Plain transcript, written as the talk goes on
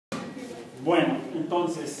Bueno,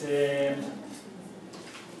 entonces,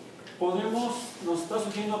 nos está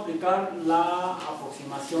sugiriendo aplicar la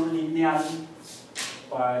aproximación lineal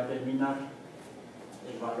para determinar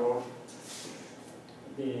el valor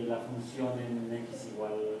de la función en x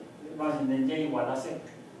igual, más bien en y igual a c.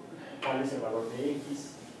 ¿Cuál es el valor de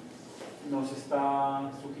x? Nos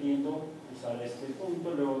está sugiriendo usar este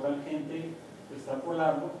punto, luego tangente,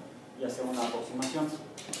 extrapolarlo y hacer una aproximación.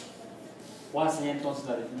 ¿Cuál sería entonces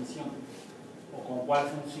la definición? ¿O con cuál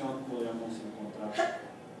función podríamos encontrar?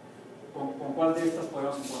 ¿Con cuál de estas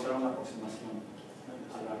podemos encontrar una aproximación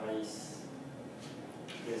a la raíz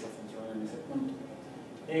de esa función en ese punto?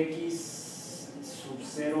 X sub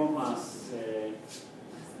 0 más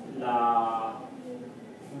la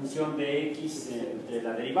función de x entre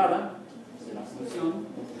la derivada de la función,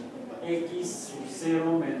 x sub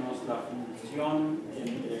 0 menos la función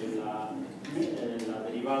entre la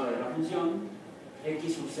derivada de la función,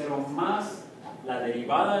 x sub 0 más la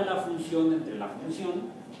derivada de la función entre la función,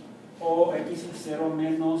 o x sub 0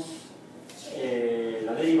 menos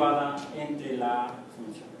la derivada entre la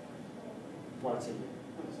función. ¿Cuál sería?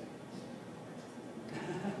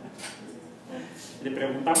 ¿Le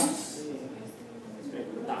preguntamos?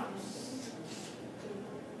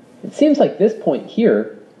 It seems like this point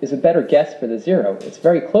here is a better guess for the zero. It's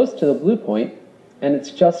very close to the blue point, and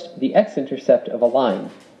it's just the x-intercept of a line.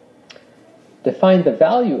 To find the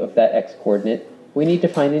value of that x-coordinate, we need to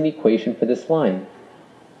find an equation for this line.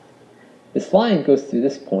 This line goes through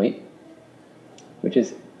this point, which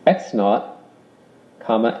is x naught,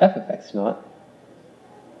 comma f of x naught,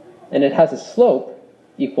 and it has a slope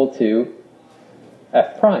equal to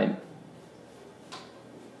f prime,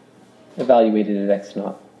 evaluated at x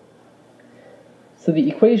naught. So the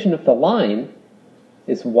equation of the line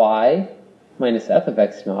is y minus f of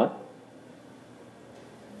x naught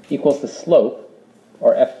equals the slope,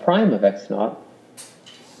 or f prime of x naught,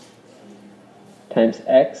 times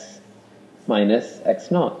x minus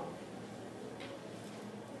x naught.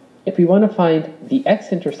 If we want to find the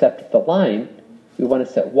x-intercept of the line, we want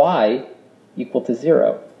to set y equal to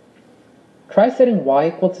 0. Try setting y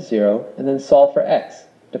equal to 0 and then solve for x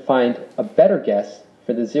to find a better guess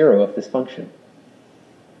for the 0 of this function.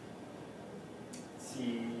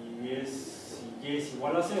 Si y es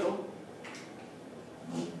igual a 0,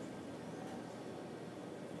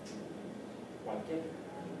 cualquiera.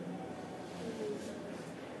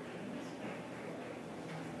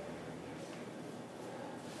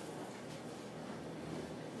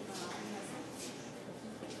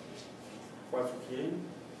 ¿Cuál sugieren?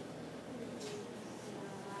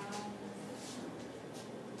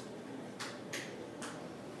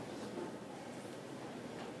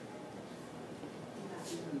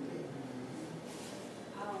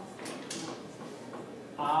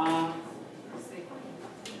 A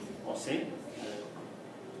o C.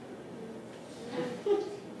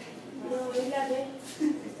 No, es la B.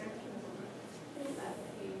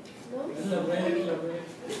 ¿No? Es la B, es la B.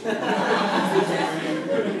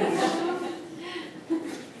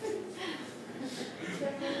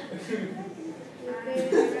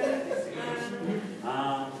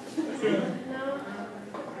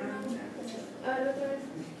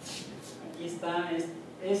 Aquí está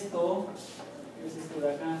esto, es esto de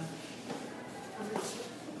acá.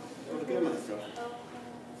 ¿Por qué, maestro?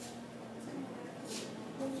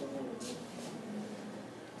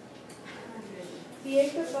 Si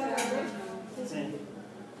esto pasa, Sí.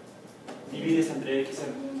 Divides entre x,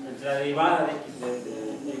 entre la derivada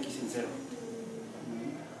de x en 0.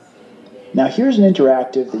 Now here's an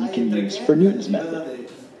interactive that you can use for Newton's method.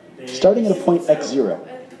 Starting at a point x0,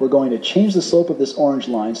 we're going to change the slope of this orange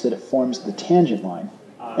line so that it forms the tangent line,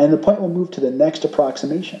 and the point will move to the next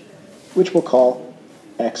approximation, which we'll call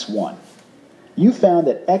x1. You found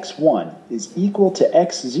that x1 is equal to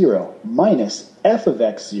x0 minus f of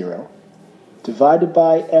x0 divided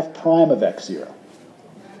by f prime of x0.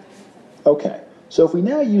 Okay, so if we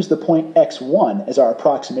now use the point x1 as our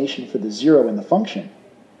approximation for the 0 in the function,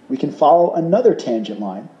 we can follow another tangent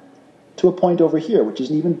line to a point over here, which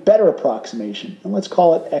is an even better approximation, and let's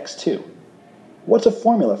call it x2. What's a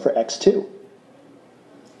formula for x2?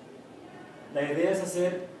 La idea es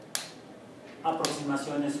hacer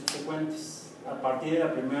aproximaciones subsecuentes. A partir de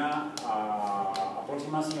la primera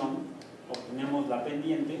aproximación, obtenemos la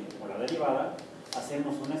pendiente o la derivada,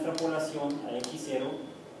 hacemos una extrapolación a x0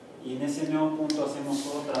 y en ese nuevo punto hacemos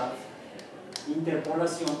otra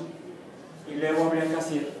interpolación y luego habría que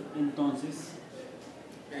hacer entonces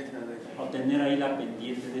obtener ahí la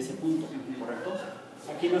pendiente de ese punto, ¿correcto?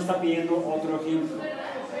 Aquí nos está pidiendo otro ejemplo,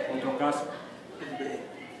 otro caso. Sí,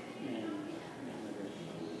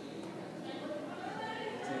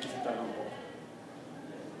 aquí se tarda un poco.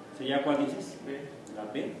 ¿Sería cuál dices? La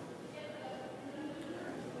B.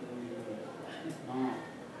 No.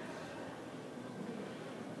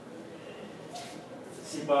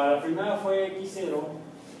 Si para la primera fue x0,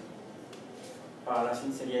 para la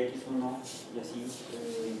siguiente sería x1 y así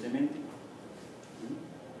evidentemente.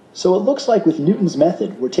 So it looks like with Newton's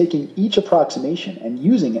method, we're taking each approximation and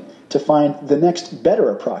using it to find the next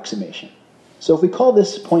better approximation. So if we call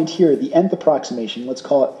this point here the nth approximation, let's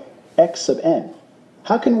call it x sub n.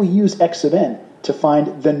 How can we use x sub n to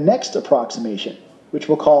find the next approximation, which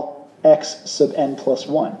we'll call x sub n plus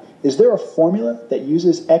 1? Is there a formula that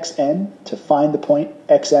uses xn to find the point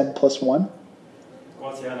xn plus 1?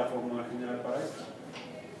 ¿Cuál será la fórmula general para esto?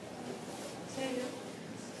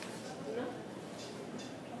 ¿No?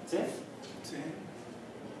 ¿Sí? Sí.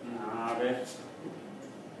 A ver,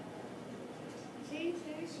 Sí,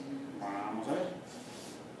 sí. vamos a ver.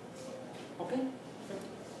 Ok.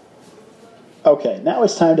 Okay, now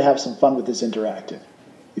it's time to have some fun with this interactive.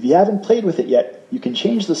 If you haven't played with it yet, you can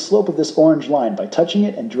change the slope of this orange line by touching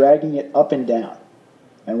it and dragging it up and down.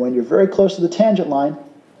 And when you're very close to the tangent line,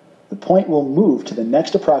 the point will move to the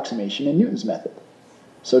next approximation in Newton's method.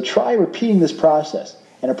 So try repeating this process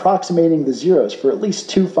and approximating the zeros for at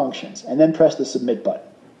least 2 functions, and then press the submit button.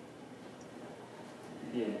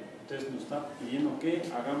 Bien, entonces nos está pidiendo que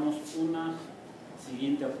hagamos una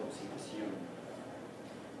siguiente aproximación.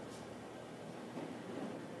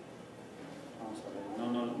 Vamos a ver,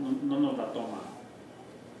 no nos la toma.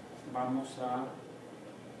 Vamos a...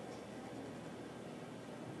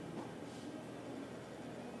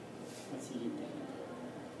 la siguiente.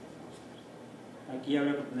 Aquí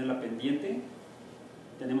habría que obtener la pendiente.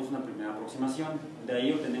 Tenemos una primera aproximación. De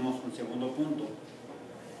ahí obtenemos un segundo punto.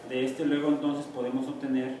 De este luego entonces podemos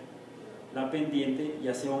obtener la pendiente y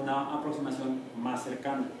hacer una aproximación más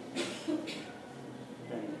cercana.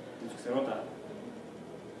 Tenemos que hacer otra.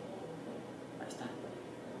 Ahí está.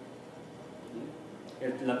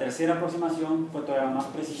 La tercera aproximación fue todavía más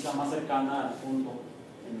precisa, más cercana al punto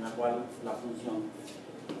en el cual la función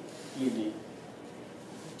tiene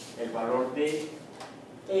el valor de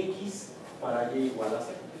x para y igual a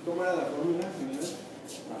 0. ¿Cómo era la fórmula general?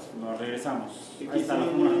 Nos regresamos. Ahí está la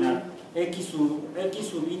fórmula general. X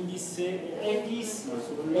subíndice x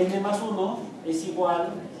n más 1 es igual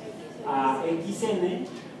a xn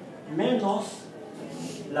menos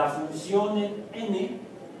la función en n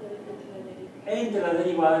entre la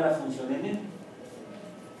derivada de la función en n.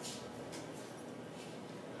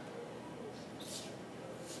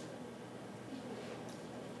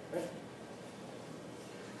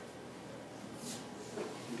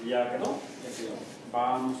 ¿Ya quedó? Ya quedó.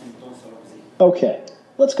 Vamos entonces a lo que sigue. Okay,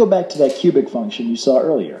 let's go back to that cubic function you saw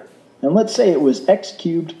earlier. And let's say it was x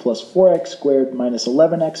cubed plus 4x squared minus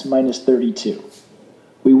 11x minus 32.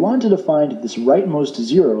 We wanted to find this rightmost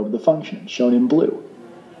zero of the function, shown in blue.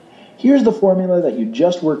 Here's the formula that you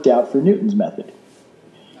just worked out for Newton's method.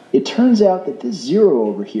 It turns out that this zero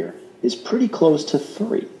over here is pretty close to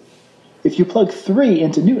 3. If you plug 3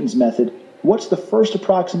 into Newton's method, what's the first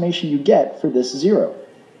approximation you get for this zero?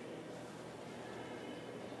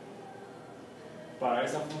 Para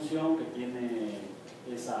esa función que tiene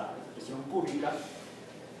esa expresión cúbica,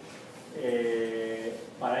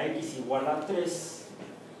 para x igual a 3,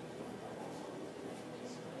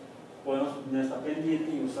 podemos poner esta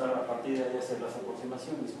pendiente y usar a partir de ahí hacer las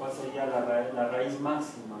aproximaciones. ¿Cuál sería la raíz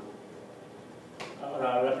máxima?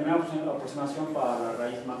 La primera aproximación para la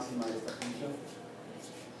raíz máxima de esta función.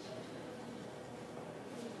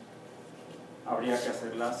 Habría que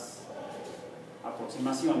hacer las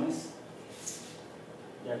aproximaciones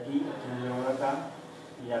de aquí, luego de acá,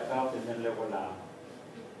 y acá obtener luego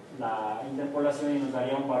la interpolación y nos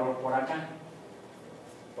daría un valor por acá,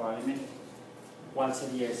 probablemente. ¿Cuál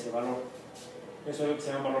sería ese valor? Eso debe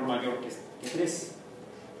ser un valor mayor que 3.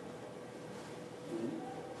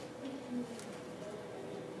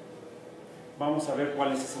 Vamos a ver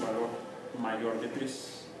cuál es ese valor mayor de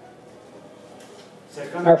 3.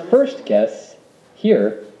 Our first guess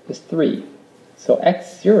here is 3. So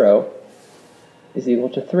x0 is equal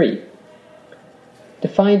to 3. To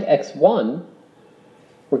find x1,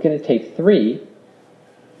 we're going to take 3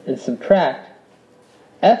 and subtract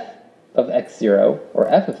f of x0, or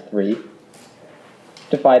f of 3,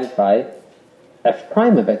 divided by f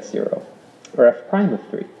prime of x0, or f prime of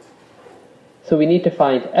 3. So we need to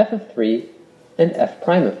find f of 3 and f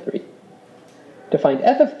prime of 3. To find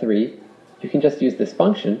f of 3, you can just use this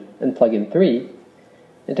function and plug in 3,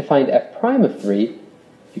 and to find f prime of 3,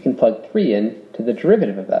 you can plug 3 in to the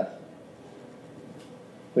derivative of f,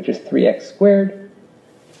 which is 3x squared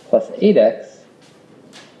plus 8x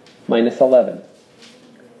minus 11.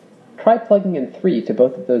 try plugging in 3 to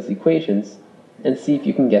both of those equations and see if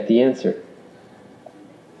you can get the answer.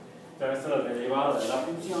 Pero esta es la derivada de la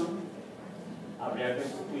función. Habría que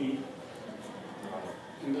sustituir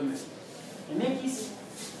en x.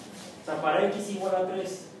 O sea, para x igual a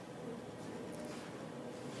 3.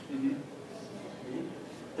 ¿Sí?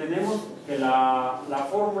 Tenemos que la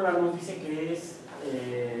fórmula nos dice que es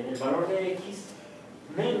el valor de x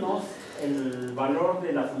menos el valor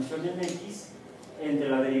de la función en x entre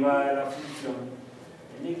la derivada de la función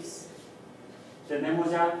en x. Tenemos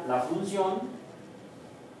ya la función,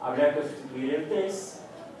 habría que sustituir el 3,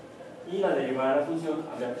 y la derivada de la función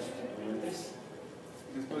habría que sustituir el 3.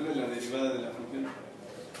 Después de la derivada de la función.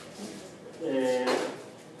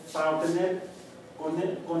 Para obtener,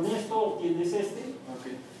 con esto obtienes este,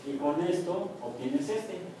 Okay. y con esto obtienes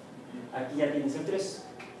este. Aquí ya tienes el 3.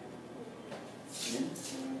 ¿Bien?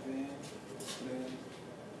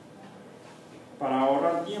 Para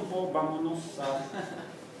ahorrar tiempo, vámonos a...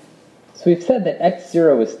 So we've said that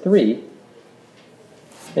x0 is 3,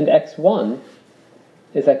 and x1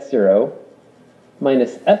 is x0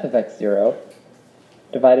 minus f of x0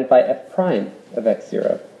 divided by f prime of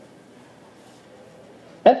x0.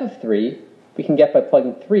 F of 3 we can get by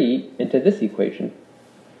plugging 3 into this equation.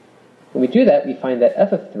 When we do that, we find that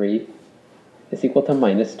f of 3 is equal to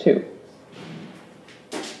minus 2.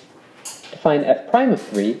 To find f prime of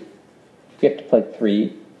 3, we have to plug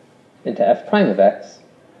 3 into f prime of x,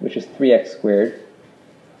 which is 3x squared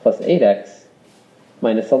plus 8x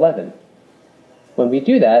minus 11. When we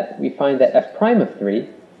do that, we find that f prime of 3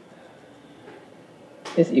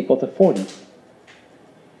 is equal to 40.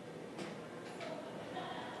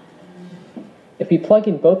 If we plug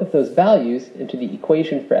in both of those values into the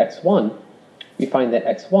equation for x1, we find that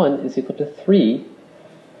x1 is equal to 3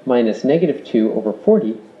 minus negative 2 over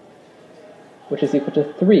 40, which is equal to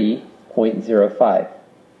 3.05.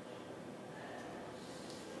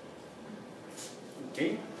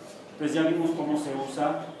 Okay. Entonces ya vimos cómo se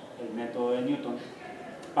usa el método de Newton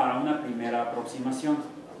para una primera aproximación.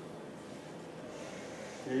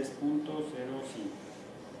 3.05.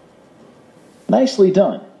 Nicely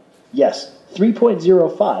done. Yes,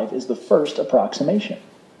 3.05 is the first approximation.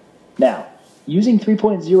 Now, using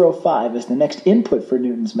 3.05 as the next input for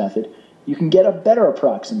Newton's method, you can get a better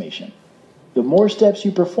approximation. The more steps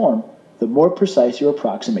you perform, the more precise your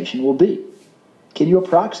approximation will be. Can you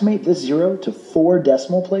approximate this 0 to 4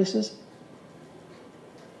 decimal places?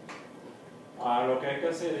 Lo que hay que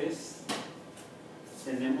hacer es,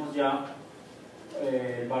 tenemos ya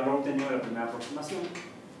el valor obtenido de la primera aproximación.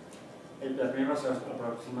 La primera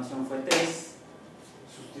aproximación fue 3,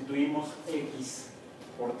 sustituimos x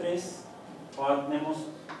por 3, ahora tenemos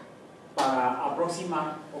para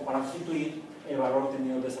aproximar o para sustituir el valor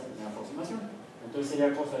obtenido de esa primera aproximación. Entonces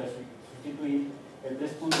sería cosa de sustituir el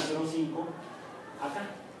 3.05 acá.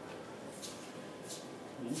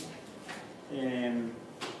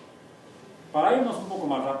 Para irnos un poco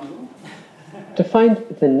más rápido. To find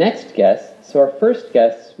the next guess, so our first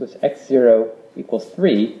guess was x0 equals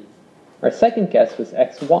 3, our second guess was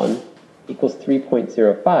x1 equals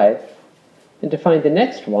 3.05, and to find the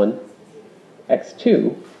next one,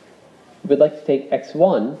 x2, we would like to take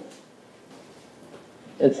x1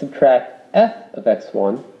 and subtract f of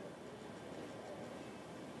x1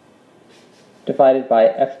 divided by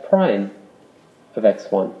f prime of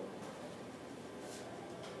x1.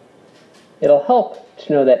 It'll help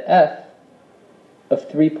to know that f of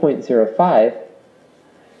 3.05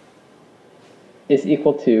 is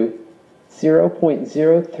equal to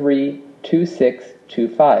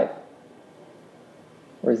 0.032625,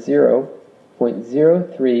 or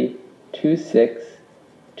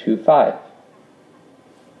 0.032625.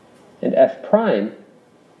 And f prime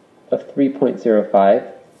of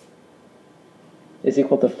 3.05 is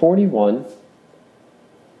equal to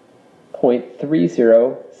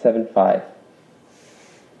 41.3075.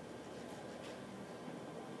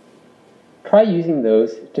 Try using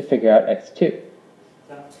those to figure out x2.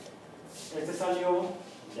 Este salió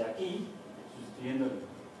de aquí, sustituyendo el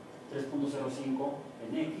 3.05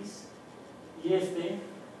 en x, y este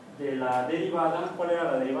de la derivada. ¿Cuál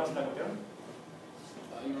era la derivada? ¿Se la copiaron?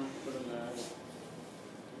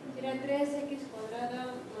 Era 3x cuadrada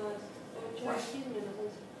más 8x menos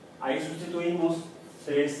 11. Ahí sustituimos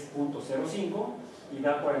 3.05 y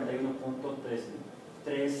da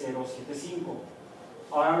 41.3075.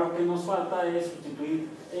 Ahora lo que nos falta es sustituir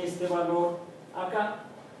este valor acá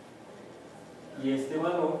y este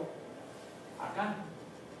valor acá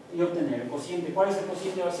y obtener el cociente. ¿Cuál es el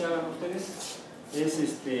cociente? Ahora sí hagan ustedes. Es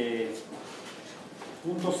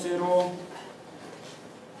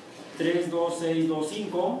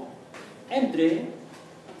 0.03225 entre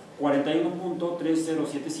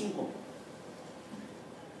 41.3075.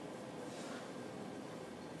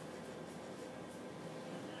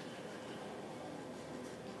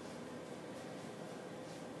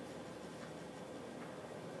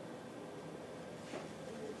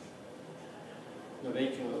 Lo he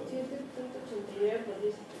hecho. 7.89 por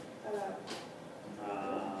 10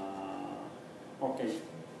 ok.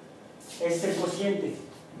 Es el cociente.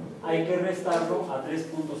 Hay que restarlo a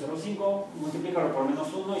 3.05, multiplícalo por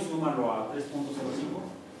menos 1 y súmalo a 3.05.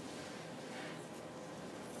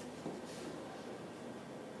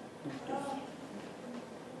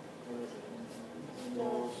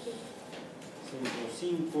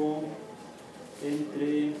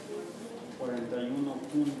 Entre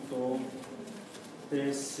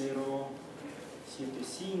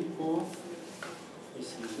 41.3075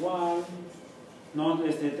 es igual. No,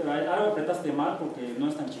 algo apretaste mal porque no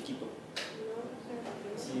es tan chiquito.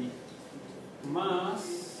 Sí.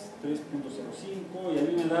 Más 3.05 y a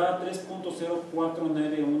mí me da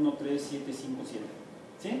 3.04913757.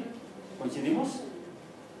 ¿Sí? ¿Coincidimos?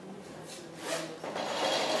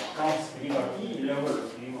 Vamos a escribirlo aquí y luego lo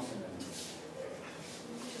escribimos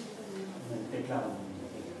en el teclado.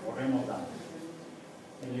 Corremos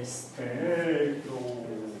el espectro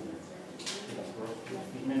de los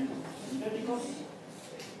pigmentos sintéticos.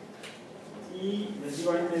 Y les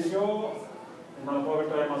digo, ahí me dio, no lo puedo ver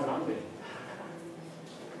todavía más grande.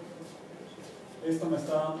 Esto me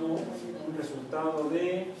está dando un resultado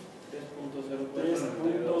de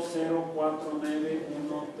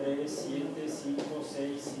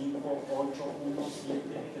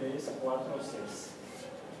 3.0491375568173416.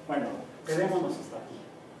 Bueno, quedémonos hasta aquí.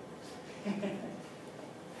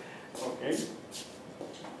 Ok.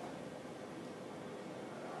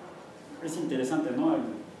 Es interesante, ¿no? El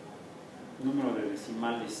número de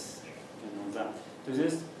decimales que nos da.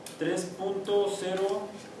 Entonces,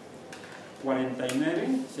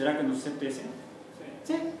 3.049, ¿será que nos acepte ese?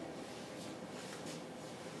 Sí.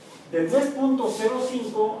 De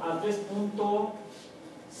 3.05 a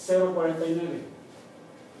 3.049.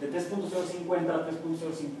 De 3.050 a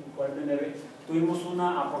 3.049 tuvimos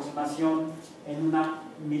una aproximación en una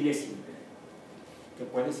milésima, que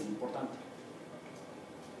puede ser importante.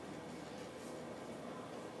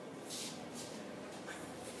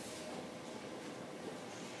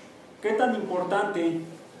 ¿Qué tan importante?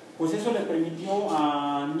 Pues eso le permitió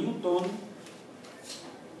a Newton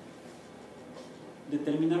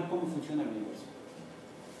determinar cómo funciona el universo.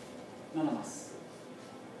 Nada más.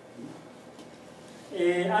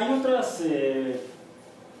 Hay otras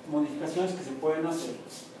modificaciones que se pueden hacer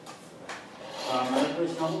para mayor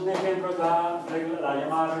precisión. Un ejemplo es la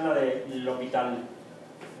llamada regla del hospital,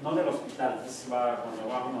 no del hospital, es donde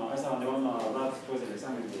vamos a hablar después del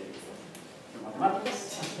examen de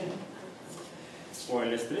matemáticas. O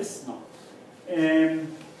el estrés, no.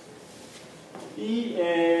 Aquí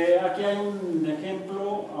hay un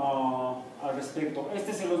ejemplo al respecto.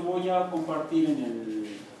 Este se los voy a compartir en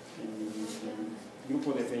el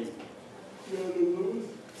grupo de Facebook.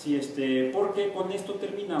 Sí, porque con esto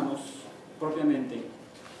terminamos propiamente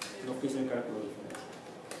lo que es el cálculo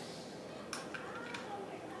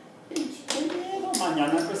diferencial.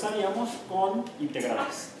 Mañana empezaríamos con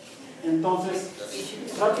integrales. Entonces,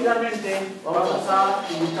 rápidamente vamos a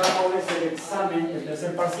indicar cuál es el examen, el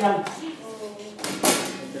tercer parcial.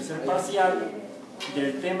 El tercer parcial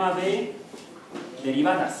del tema de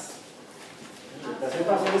derivadas. El tercer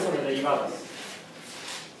parcial es sobre derivadas.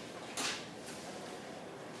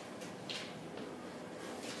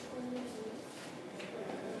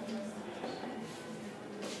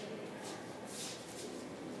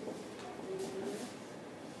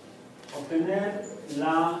 Obtener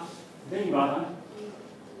la derivada,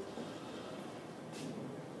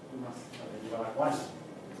 ¿cuál?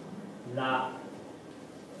 La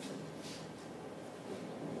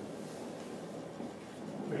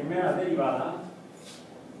primera derivada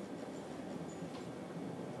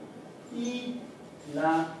y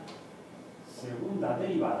la segunda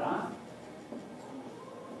derivada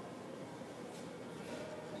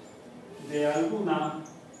de alguna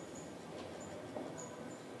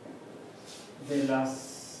de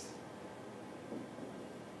las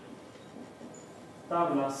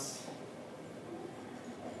tablas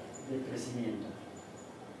de crecimiento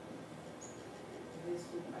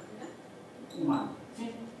humano.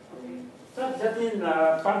 ¿Sí? Ya tienen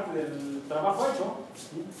la parte del trabajo hecho,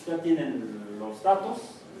 ¿sí? Ya tienen los datos,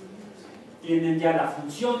 tienen ya la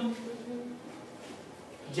función,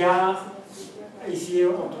 ya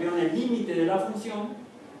obtuvieron el límite de la función.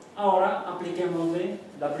 Ahora apliquémosle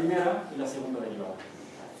la primera y la segunda derivada.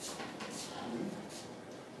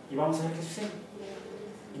 Y vamos a ver qué sucede.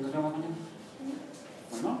 Y nos vemos mañana.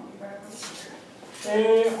 Bueno,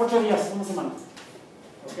 8 días, una semana.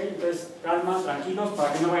 Ok, entonces calma, tranquilos,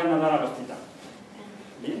 para que no vayan a dar al hospital.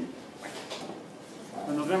 Bien,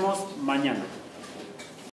 bueno, nos vemos mañana.